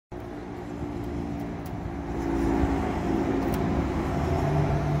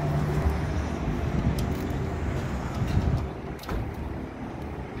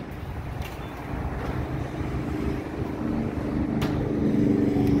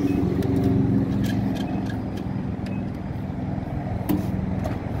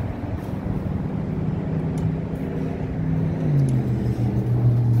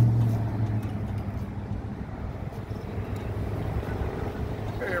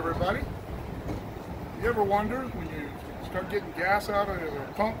everybody. You ever wonder when you start getting gas out of the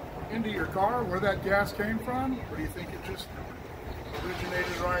pump into your car where that gas came from? Or do you think it just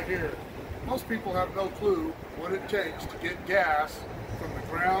originated right here? Most people have no clue what it takes to get gas from the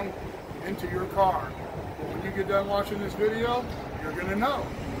ground into your car. But when you get done watching this video, you're going to know.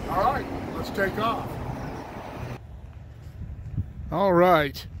 All right, let's take off. All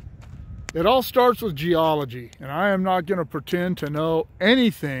right. It all starts with geology, and I am not going to pretend to know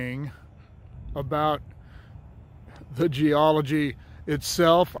anything about the geology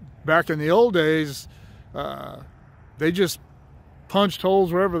itself. Back in the old days, they just punched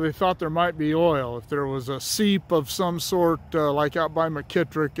holes wherever they thought there might be oil. If there was a seep of some sort, like out by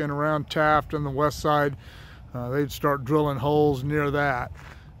McKittrick and around Taft on the west side, they'd start drilling holes near that.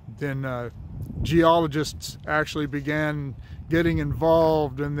 Then geologists actually began getting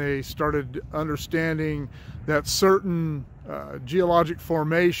involved, and they started understanding that certain geologic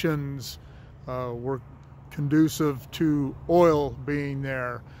formations were conducive to oil being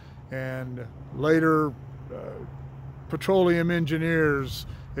there. And later petroleum engineers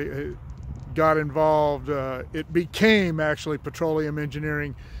got involved. It became actually petroleum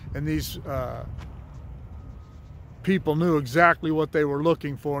engineering, and these people knew exactly what they were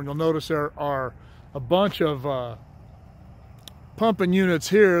looking for. And you'll notice there are a bunch of pumping units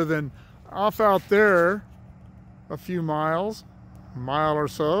here. Then off out there a few miles, a mile or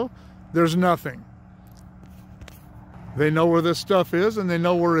so, there's nothing. They know where this stuff is and they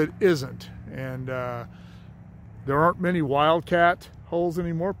know where it isn't. And there aren't many wildcat holes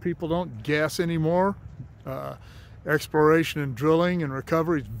anymore. People don't guess anymore. Exploration and drilling and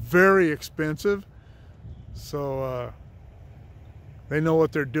recovery is very expensive. So they know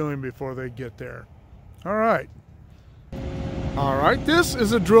what they're doing before they get there. All right, this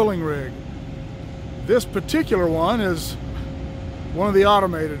is a drilling rig. This particular one is one of the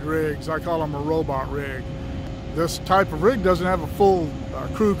automated rigs. I call them a robot rig. This type of rig doesn't have a full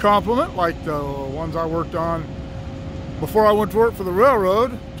crew complement like the ones I worked on before I went to work for the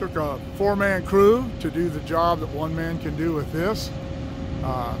railroad. Took a 4-man crew to do the job that one man can do with this.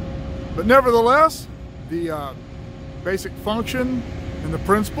 But nevertheless, the basic function and the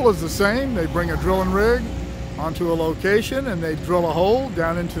principle is the same. They bring a drilling rig onto a location and they drill a hole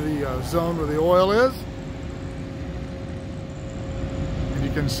down into the zone where the oil is. And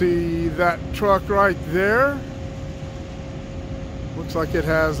you can see that truck right there. Looks like it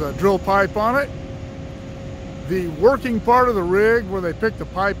has a drill pipe on it. The working part of the rig where they pick the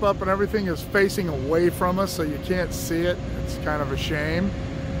pipe up and everything is facing away from us, so you can't see it. It's kind of a shame.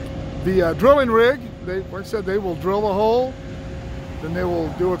 The drilling rig, like I said, they will drill the hole. Then they will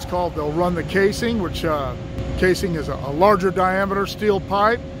do what's called, they'll run the casing, which casing is a larger diameter steel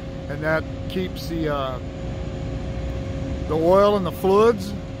pipe, and that keeps the oil and the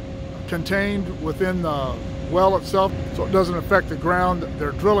fluids contained within the well itself, so it doesn't affect the ground that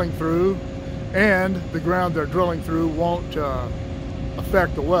they're drilling through, and the ground they're drilling through won't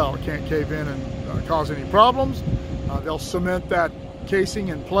affect the well. It can't cave in and cause any problems. They'll cement that casing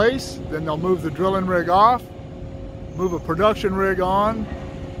in place, then they'll move the drilling rig off, move a production rig on,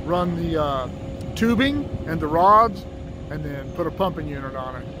 run the tubing and the rods, and then put a pumping unit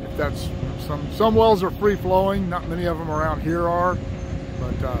on it. If that's some wells are free flowing, not many of them around here are,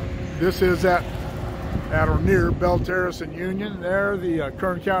 but this is at or near Bell Terrace and Union. There, the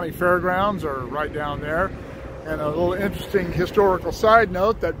Kern County Fairgrounds are right down there. And a little interesting historical side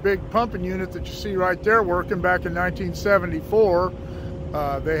note, that big pumping unit that you see right there working back in 1974,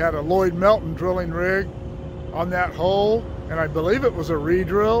 they had a Lloyd Melton drilling rig on that hole, and I believe it was a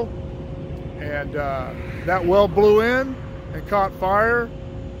re-drill, and that well blew in and caught fire,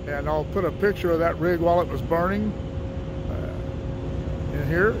 and I'll put a picture of that rig while it was burning in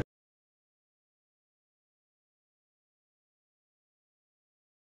here.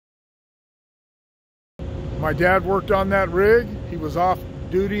 My dad worked on that rig. He was off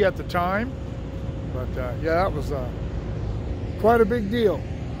duty at the time, but yeah, that was quite a big deal.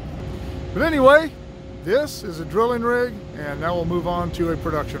 But anyway, this is a drilling rig, and now we'll move on to a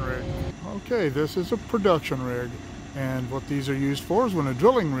production rig. Okay, this is a production rig, and what these are used for is when a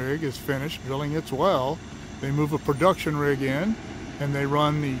drilling rig is finished drilling its well, they move a production rig in, and they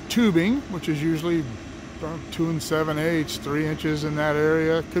run the tubing, which is usually about 2 7/8, 3 inches in that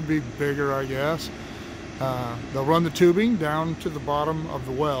area. Could be bigger, I guess. They'll run the tubing down to the bottom of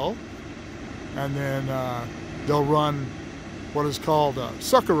the well, and then they'll run what is called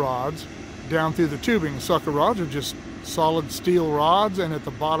sucker rods down through the tubing. Sucker rods are just solid steel rods, and at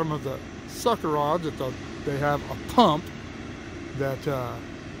the bottom of the sucker rods, they have a pump that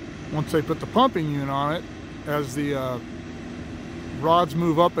once they put the pumping unit on it, as the rods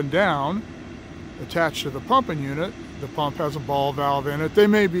move up and down attached to the pumping unit. The pump has a ball valve in it. They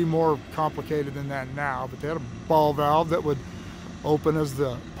may be more complicated than that now, but they had a ball valve that would open as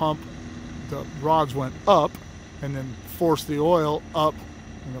the rods went up and then force the oil up,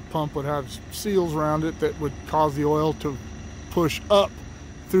 and the pump would have seals around it that would cause the oil to push up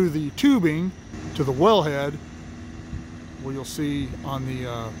through the tubing to the wellhead, where you'll see on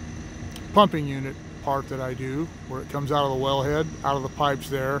the pumping unit part that I do, where it comes out of the wellhead, out of the pipes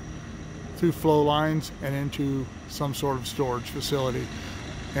there, through flow lines and into some sort of storage facility.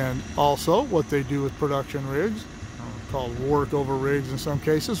 And also what they do with production rigs, called workover rigs in some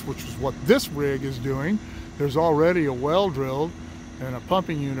cases, which is what this rig is doing. There's already a well drilled and a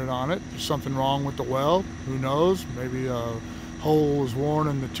pumping unit on it. There's something wrong with the well, who knows? Maybe a hole was worn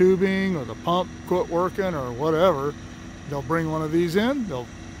in the tubing, or the pump quit working, or whatever. They'll bring one of these in, they'll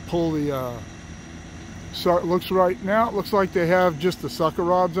pull the so it looks like they have just the sucker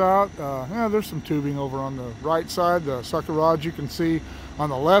rods out. Yeah, there's some tubing over on the right side. The sucker rods, you can see on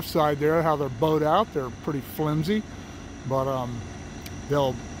the left side there how they're bowed out. They're pretty flimsy, but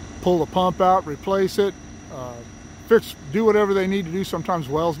they'll pull the pump out, replace it, do whatever they need to do. Sometimes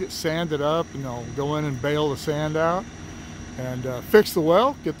wells get sanded up, and they'll go in and bail the sand out and fix the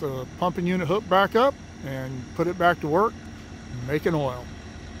well, get the pumping unit hooked back up, and put it back to work, making oil.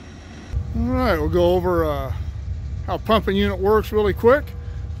 All right, we'll go over how pumping unit works really quick.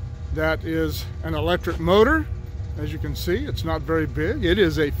 That is an electric motor. As you can see, it's not very big. It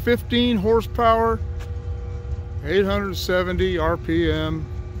is a 15 horsepower, 870 RPM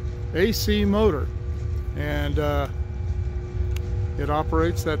AC motor. And it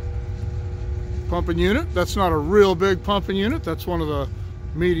operates that pumping unit. That's not a real big pumping unit. That's one of the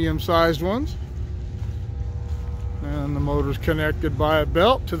medium-sized ones. And the motor's connected by a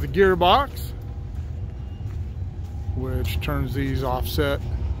belt to the gearbox, which turns these offset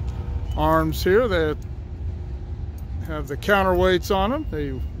arms here. They have the counterweights on them.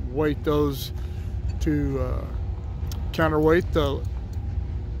 They weight those to counterweight the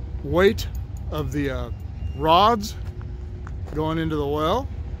weight of the rods going into the well.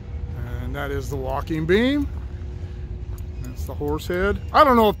 And that is the walking beam. That's the horse head. I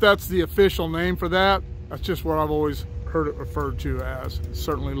don't know if that's the official name for that. That's just what I've always heard it referred to as. It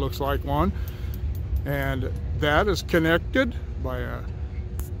certainly looks like one. And that is connected by a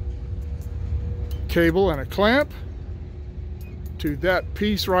cable and a clamp to that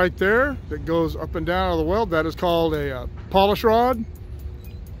piece right there that goes up and down out of the well. That is called a polish rod.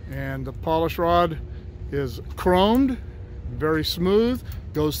 And the polish rod is chromed, very smooth.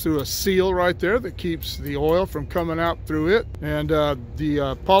 Goes through a seal right there that keeps the oil from coming out through it. And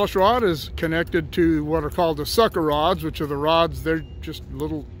the polish rod is connected to what are called the sucker rods, which are the rods, they're just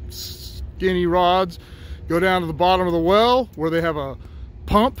little skinny rods, go down to the bottom of the well where they have a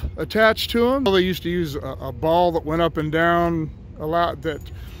pump attached to them. They used to use a ball that went up and down a lot, that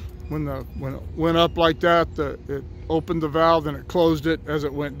when it went up like that, it opened the valve and it closed it as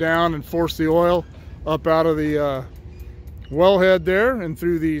it went down and forced the oil up out of the wellhead there and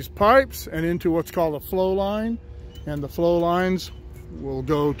through these pipes and into what's called a flow line. And the flow lines will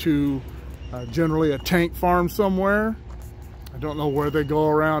go to generally a tank farm somewhere. I don't know where they go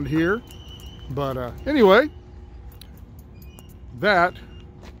around here, but anyway, that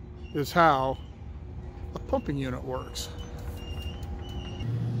is how a pumping unit works.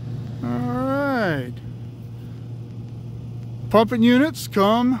 All right, pumping units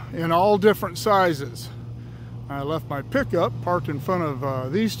come in all different sizes. I left my pickup parked in front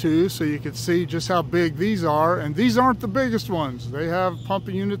of these two so you could see just how big these are. And these aren't the biggest ones. They have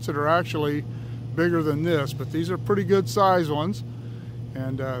pumping units that are actually bigger than this, but these are pretty good size ones.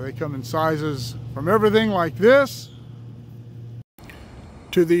 And they come in sizes from everything like this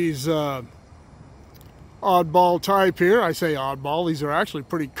to these oddball type here. I say oddball, these are actually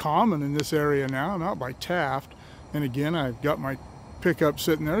pretty common in this area now, not by Taft. And again, I've got my pickup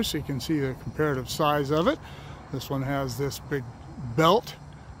sitting there so you can see the comparative size of it. This one has this big belt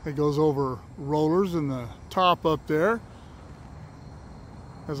that goes over rollers in the top up there.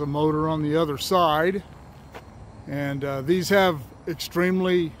 Has a motor on the other side. And these have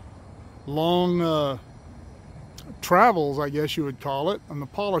extremely long travels, I guess you would call it, on the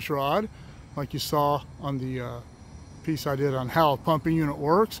polish rod, like you saw on the piece I did on how a pumping unit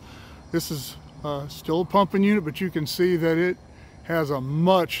works. This is still a pumping unit, but you can see that it has a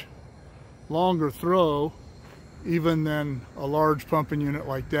much longer throw even than a large pumping unit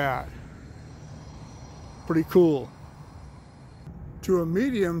like that. Pretty cool. To a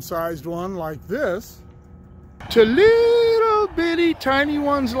medium-sized one like this, to little bitty tiny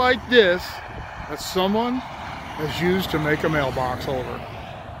ones like this, that's someone as used to make a mailbox holder.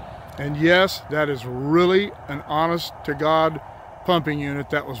 And yes, that is really an honest to God pumping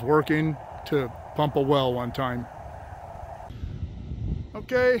unit that was working to pump a well one time.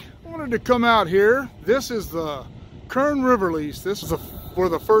 Okay, I wanted to come out here. This is the Kern River lease. This is where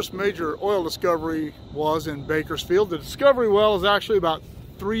the first major oil discovery was in Bakersfield. The discovery well is actually about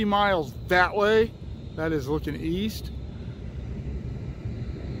 3 miles that way. That is looking east.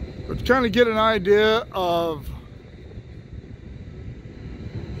 But to kind of get an idea of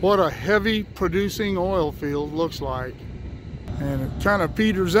what a heavy producing oil field looks like. And it kind of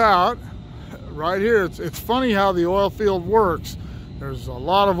peters out right here. It's funny how the oil field works. There's a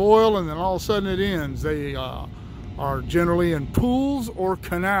lot of oil and then all of a sudden it ends. They are generally in pools or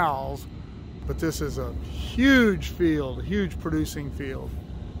canals, but this is a huge field, a huge producing field.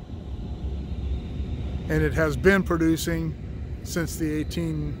 And it has been producing since the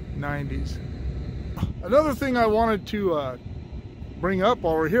 1890s. Another thing I wanted to bring up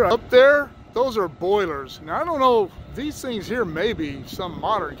while we're here, up there, those are boilers. Now I don't know, these things here may be some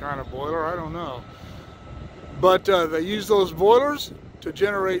modern kind of boiler, I don't know. But they use those boilers to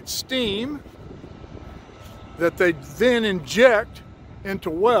generate steam that they then inject into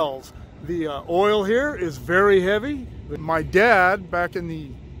wells. The oil here is very heavy. My dad, back in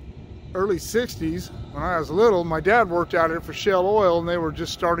the early 60s, when I was little, my dad worked out here for Shell Oil, and they were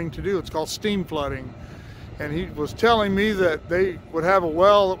just starting to do, it's called steam flooding. And he was telling me that they would have a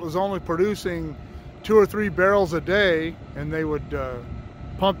well that was only producing 2 or 3 barrels a day, and they would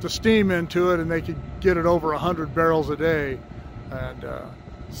pump the steam into it, and they could get it over 100 barrels a day, and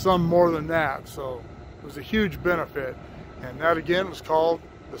some more than that. So it was a huge benefit. And that again was called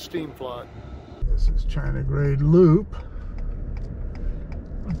the steam flood. This is China grade loop.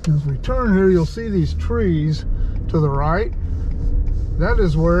 As we turn here, you'll see these trees to the right. That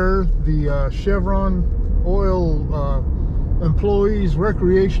is where the Chevron oil employees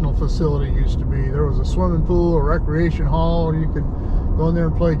recreational facility used to be. There was a swimming pool, a recreation hall. You could go in there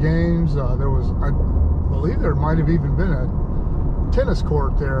and play games. There was, I believe there might have even been a tennis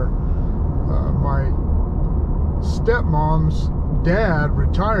court there. My stepmom's dad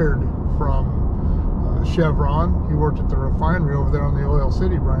retired from Chevron. He worked at the refinery over there on the Oil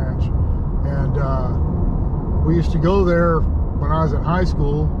City branch, and we used to go there when I was in high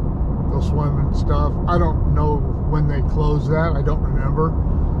school, go swim and stuff. I don't know when they closed that, I don't remember,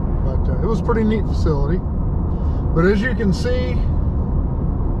 but it was a pretty neat facility. But as you can see,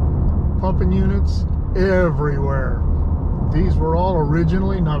 pumping units everywhere. These were all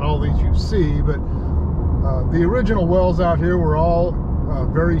originally, not all these you see, but the original wells out here were all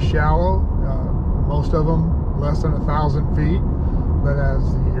very shallow. Most of them less than 1,000 feet, but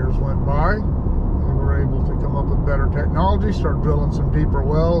as the years went by, they were able to come up with better technology, start drilling some deeper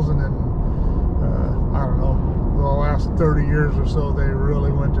wells, and then, I don't know, the last 30 years or so, they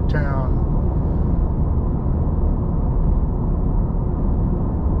really went to town.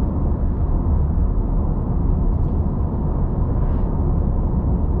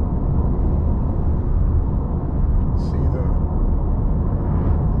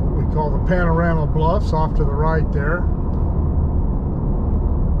 Call the panorama bluffs off to the right there.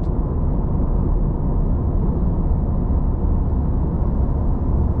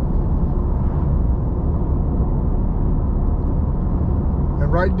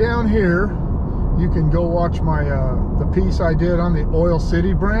 And right down here you can go watch my the piece I did on the Oil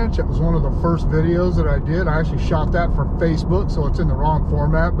City branch. It was one of the first videos that I did. I actually shot that for Facebook, so it's in the wrong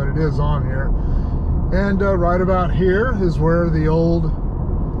format, but it is on here. And right about here is where the old,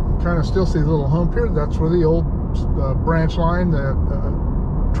 kind of still see the little hump here, that's where the old branch line, the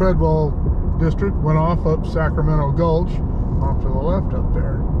Treadwell district, went off up Sacramento Gulch, off to the left up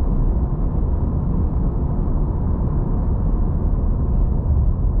there.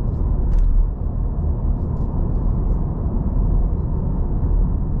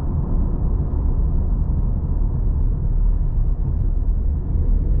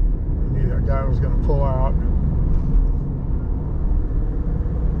 I knew that guy was going to pull out.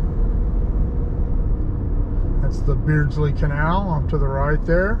 That's the Beardsley Canal off to the right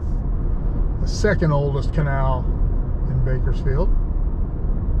there. The second oldest canal in Bakersfield.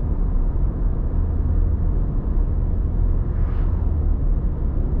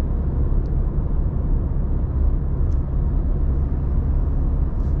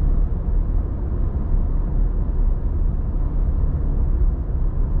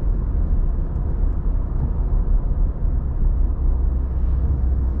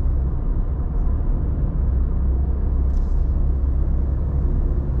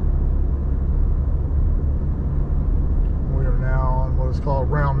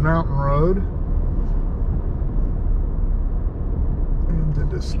 Called Round Mountain Road.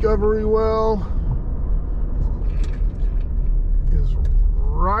 discovery well is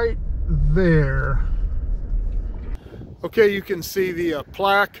right there. Okay, you can see the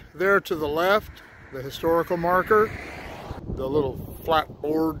plaque there to the left, the historical marker, the little flat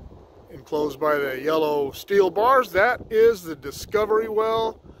board enclosed by the yellow steel bars. That is the discovery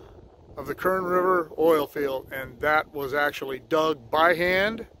well of the Kern River oil field, and that was actually dug by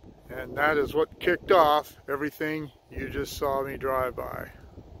hand, and that is what kicked off everything you just saw me drive by.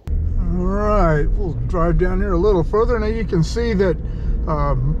 All right, we'll drive down here a little further. Now you can see that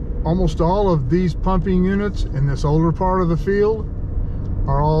almost all of these pumping units in this older part of the field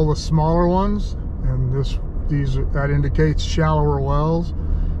are all the smaller ones, and that indicates shallower wells.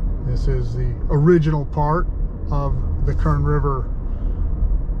 This is the original part of the Kern River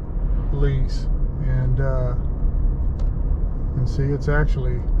lease, and you can see it's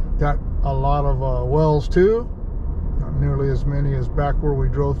actually got a lot of wells too, not nearly as many as back where we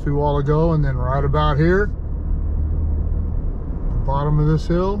drove through all ago. And then right about here, the bottom of this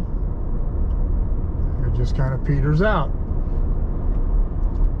hill, it just kind of peters out.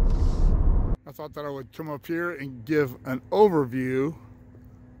 I thought that I would come up here and give an overview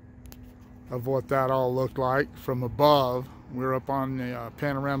of what that all looked like from above. We're up on the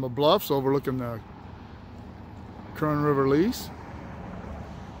panorama bluffs overlooking the Kern River lease.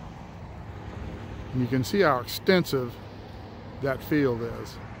 And you can see how extensive that field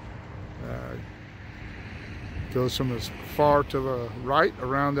is. It goes from as far to the right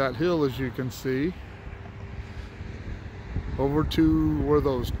around that hill as you can see, over to where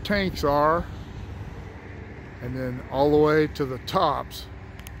those tanks are, and then all the way to the tops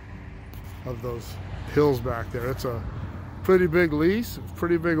of those hills back there. It's a pretty big lease,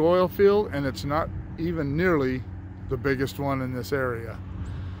 pretty big oil field, and it's not even nearly the biggest one in this area.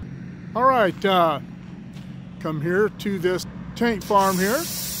 All right, come here to this tank farm here.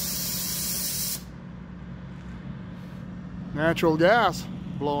 Natural gas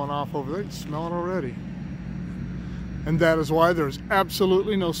blowing off over there. You can smell it already. And that is why there's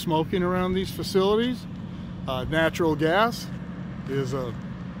absolutely no smoking around these facilities. Natural gas is a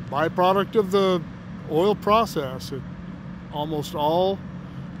byproduct of the oil process. Almost all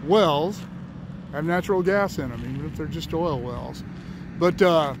wells have natural gas in them, even if they're just oil wells. But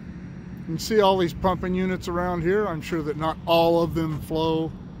you can see all these pumping units around here. I'm sure that not all of them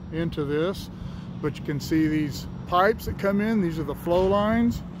flow into this, but you can see these pipes that come in. These are the flow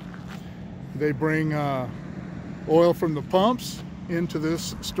lines. They bring oil from the pumps into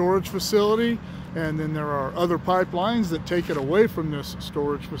this storage facility, and then there are other pipelines that take it away from this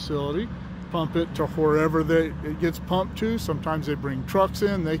storage facility, pump it to wherever it gets pumped to. Sometimes they bring trucks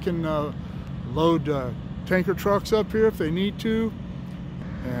in. They can load tanker trucks up here if they need to.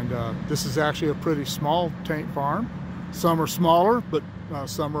 And this is actually a pretty small tank farm. Some are smaller, but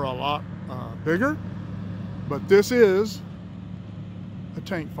some are a lot bigger. But this is a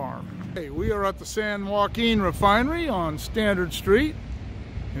tank farm. Hey, we are at the San Joaquin Refinery on Standard Street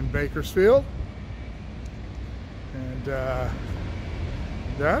in Bakersfield. And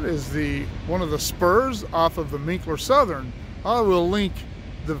that is one of the spurs off of the Minkler Southern. I will link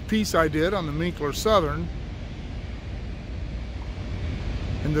the piece I did on the Minkler Southern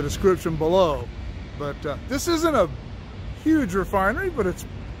in the description below. But this isn't a huge refinery, but it's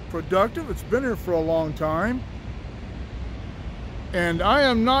productive. It's been here for a long time. And I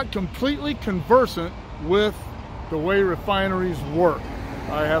am not completely conversant with the way refineries work.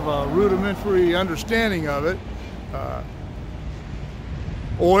 I have a rudimentary understanding of it.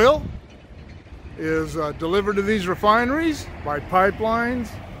 Oil is delivered to these refineries by pipelines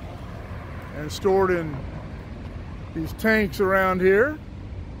and stored in these tanks around here,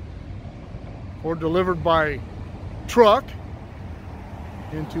 or delivered by truck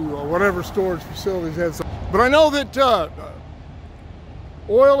into whatever storage facilities have. But I know that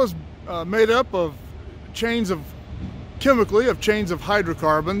oil is made up of chemically of chains of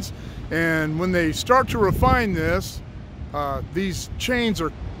hydrocarbons, and when they start to refine this, these chains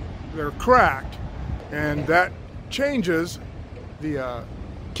they're cracked, and that changes the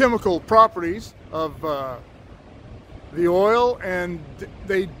chemical properties of the oil, and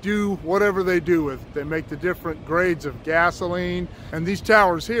they do whatever they do with it. They make the different grades of gasoline. And these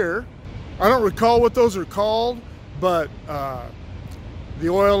towers here, I don't recall what those are called, but the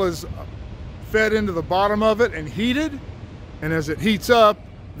oil is fed into the bottom of it and heated, and as it heats up,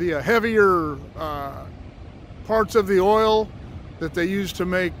 the heavier parts of the oil that they use to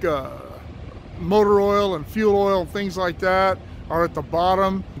make motor oil and fuel oil, things like that, are at the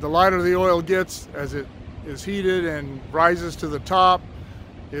bottom. The lighter the oil gets as it is heated and rises to the top,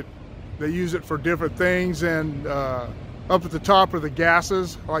 they use it for different things. And Up at the top are the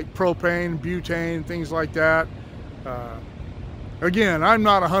gases like propane, butane, things like that. Again, I'm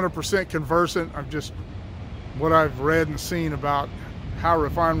not 100% conversant. I'm just what I've read and seen about how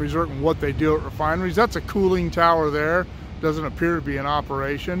refineries work and what they do at refineries. That's a cooling tower there. Doesn't appear to be in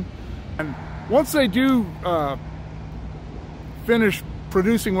operation. And once they do finish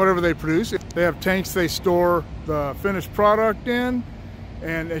producing whatever they produce, they have tanks they store the finished product in.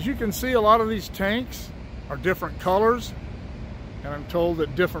 And as you can see, a lot of these tanks are different colors. And I'm told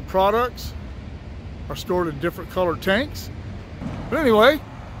that different products are stored in different colored tanks. But anyway,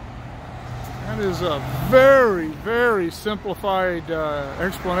 that is a very, very simplified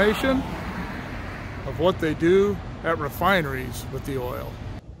explanation of what they do at refineries with the oil.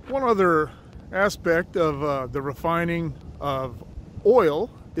 One other aspect of the refining of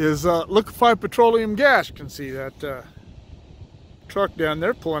oil is liquefied petroleum gas. You can see that truck down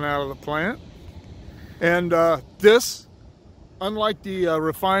there pulling out of the plant. And this, unlike the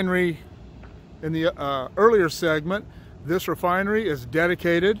refinery in the earlier segment, this refinery is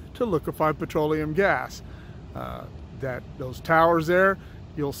dedicated to liquefied petroleum gas. Those towers there,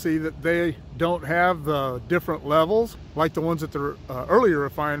 you'll see that they don't have the different levels like the ones that the earlier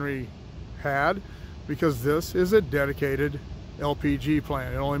refinery had, because this is a dedicated LPG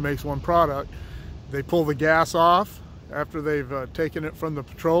plant. It only makes one product. They pull the gas off after they've taken it from the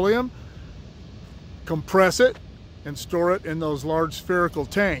petroleum, compress it, and store it in those large spherical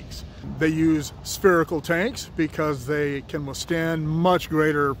tanks. They use spherical tanks because they can withstand much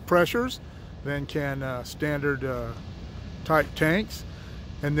greater pressures than can standard type tanks.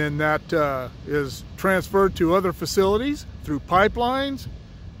 And then that is transferred to other facilities through pipelines,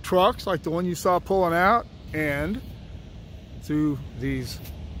 trucks like the one you saw pulling out, and through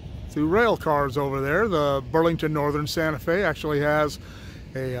rail cars over there. The Burlington Northern Santa Fe actually has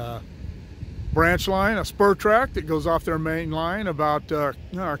a branch line, a spur track that goes off their main line about a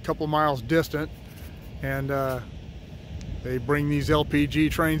couple miles distant, and they bring these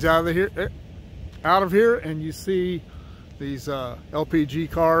LPG trains out of here, and you see these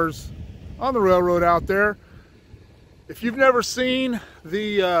LPG cars on the railroad out there. If you've never seen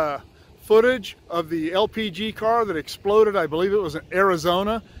the footage of the LPG car that exploded, I believe it was in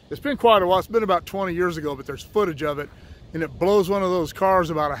Arizona. It's been quite a while. It's been about 20 years ago, but there's footage of it. And it blows one of those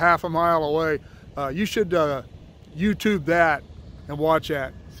cars about a half a mile away. You should YouTube that and watch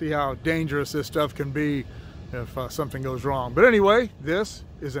that. See how dangerous this stuff can be if something goes wrong. But anyway, this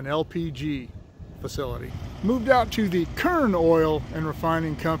is an LPG facility. Moved out to the Kern Oil and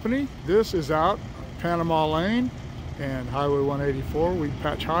Refining Company. This is out Panama Lane and Highway 184, Weed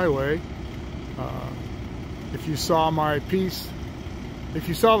Patch Highway. If you saw my piece, if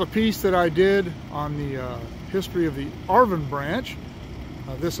you saw the piece that I did on the history of the Arvin branch,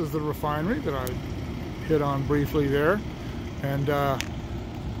 this is the refinery that I hit on briefly there. And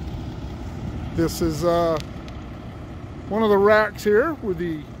this is one of the racks here where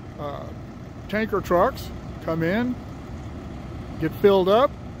the tanker trucks come in, get filled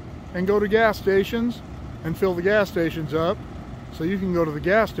up, and go to gas stations and fill the gas stations up, so you can go to the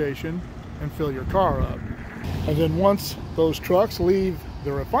gas station and fill your car up. And then once those trucks leave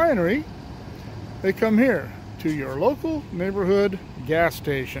the refinery, they come here to your local neighborhood gas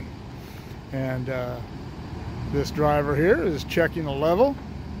station. And this driver here is checking the level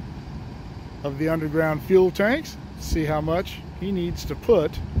of the underground fuel tanks to see how much he needs to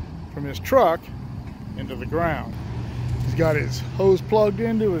put from his truck into the ground. He's got his hose plugged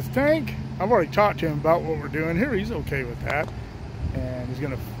into his tank. I've already talked to him about what we're doing here. He's okay with that. And he's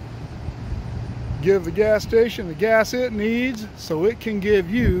going to give the gas station the gas it needs so it can give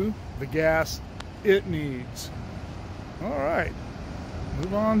you the gas it needs. All right,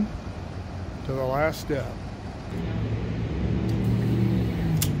 move on to the last step.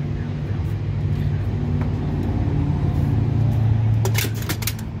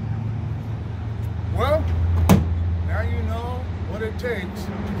 Well, now you know what it takes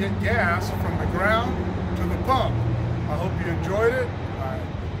to get gas from the ground to the pump. I hope you enjoyed it.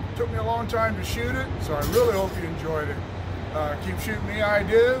 It took me a long time to shoot it, so I really hope you enjoyed it. Keep shooting me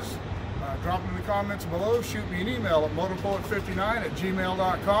ideas. Drop them in the comments below. Shoot me an email at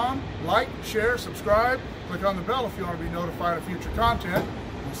motorpoet59@gmail.com. Like, share, subscribe. Click on the bell if you want to be notified of future content.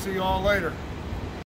 We'll see you all later.